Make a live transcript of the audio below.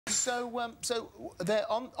So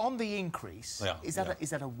they're on the increase. Yeah, is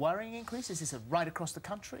that a worrying increase? Is this right across the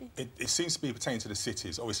country? It seems to be pertaining to the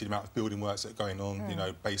cities. Obviously, the amount of building works that are going on, you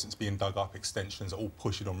know, basements being dug up, extensions, are all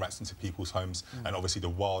pushing on rats into people's homes, and obviously the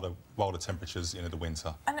wilder temperatures in the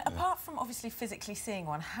winter. And apart from obviously physically seeing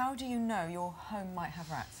one, how do you know your home might have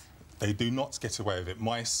rats? They do not get away with it.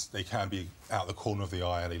 Mice, they can be out the corner of the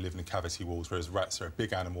eye, they live in the cavity walls, whereas rats are a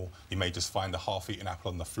big animal. You may just find a half-eaten apple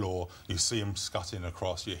on the floor, you see them scuttling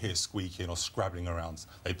across, you hear squeaking or scrabbling around.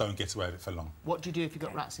 They don't get away with it for long. What do you do if you've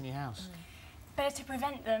got rats in your house? Better to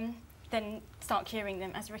prevent them than start curing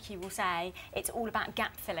them, as Ricky will say. It's all about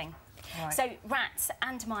gap filling. Right. So rats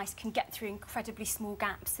and mice can get through incredibly small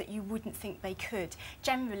gaps that you wouldn't think they could.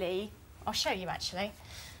 Generally, I'll show you actually,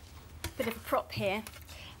 bit of a prop here.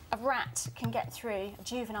 A rat can get through, a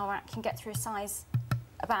juvenile rat can get through a size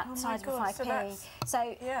about the size of a 5p.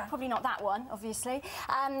 So probably not that one, obviously.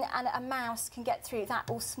 And a mouse can get through that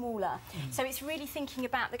or smaller. So it's really thinking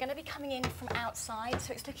about, they're going to be coming in from outside,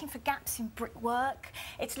 so it's looking for gaps in brickwork.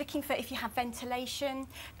 It's looking for, if you have ventilation,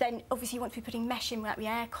 then obviously you want to be putting mesh in where the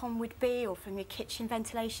aircon would be, or from your kitchen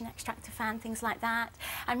ventilation, extractor fan, things like that.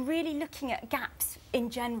 And really looking at gaps in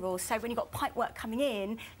general. So when you've got pipework coming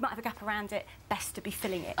in, you might have a gap around it, best to be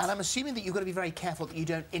filling it. And I'm assuming that you've got to be very careful that you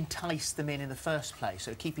don't entice them in the first place.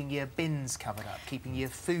 So keeping your bins covered up, keeping your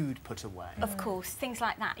food put away. Of course, things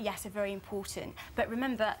like that, yes, are very important. But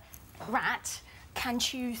remember, rat can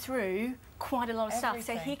chew through quite a lot of stuff.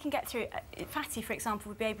 So he can get through, Fatty, for example,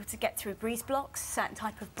 would be able to get through breeze blocks, certain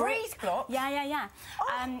type of brick. Breeze blocks? Yeah.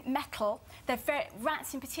 Oh. Metal.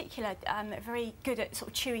 Rats in particular are very good at sort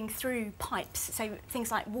of chewing through pipes. So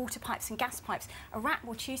things like water pipes and gas pipes. A rat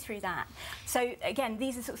will chew through that. So again,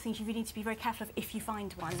 these are the sort of things you really need to be very careful of if you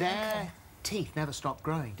find one. Their teeth never stop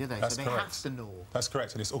growing, do they? That's so they correct. have to gnaw. That's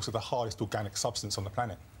correct, and it's also the hardest organic substance on the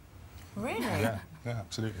planet. Really? Yeah,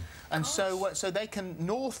 absolutely. And so they can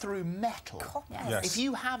gnaw through metal. Yes. If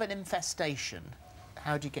you have an infestation,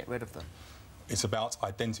 how do you get rid of them? It's about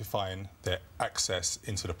identifying their access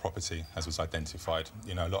into the property, as was identified.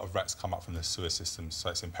 You know, a lot of rats come up from the sewer systems, so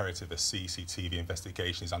it's imperative a CCTV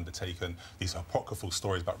investigation is undertaken. These apocryphal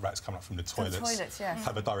stories about rats coming up from the toilets,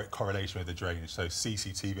 have a direct correlation with the drainage. So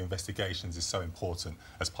CCTV investigations is so important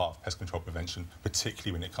as part of pest control prevention,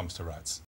 particularly when it comes to rats.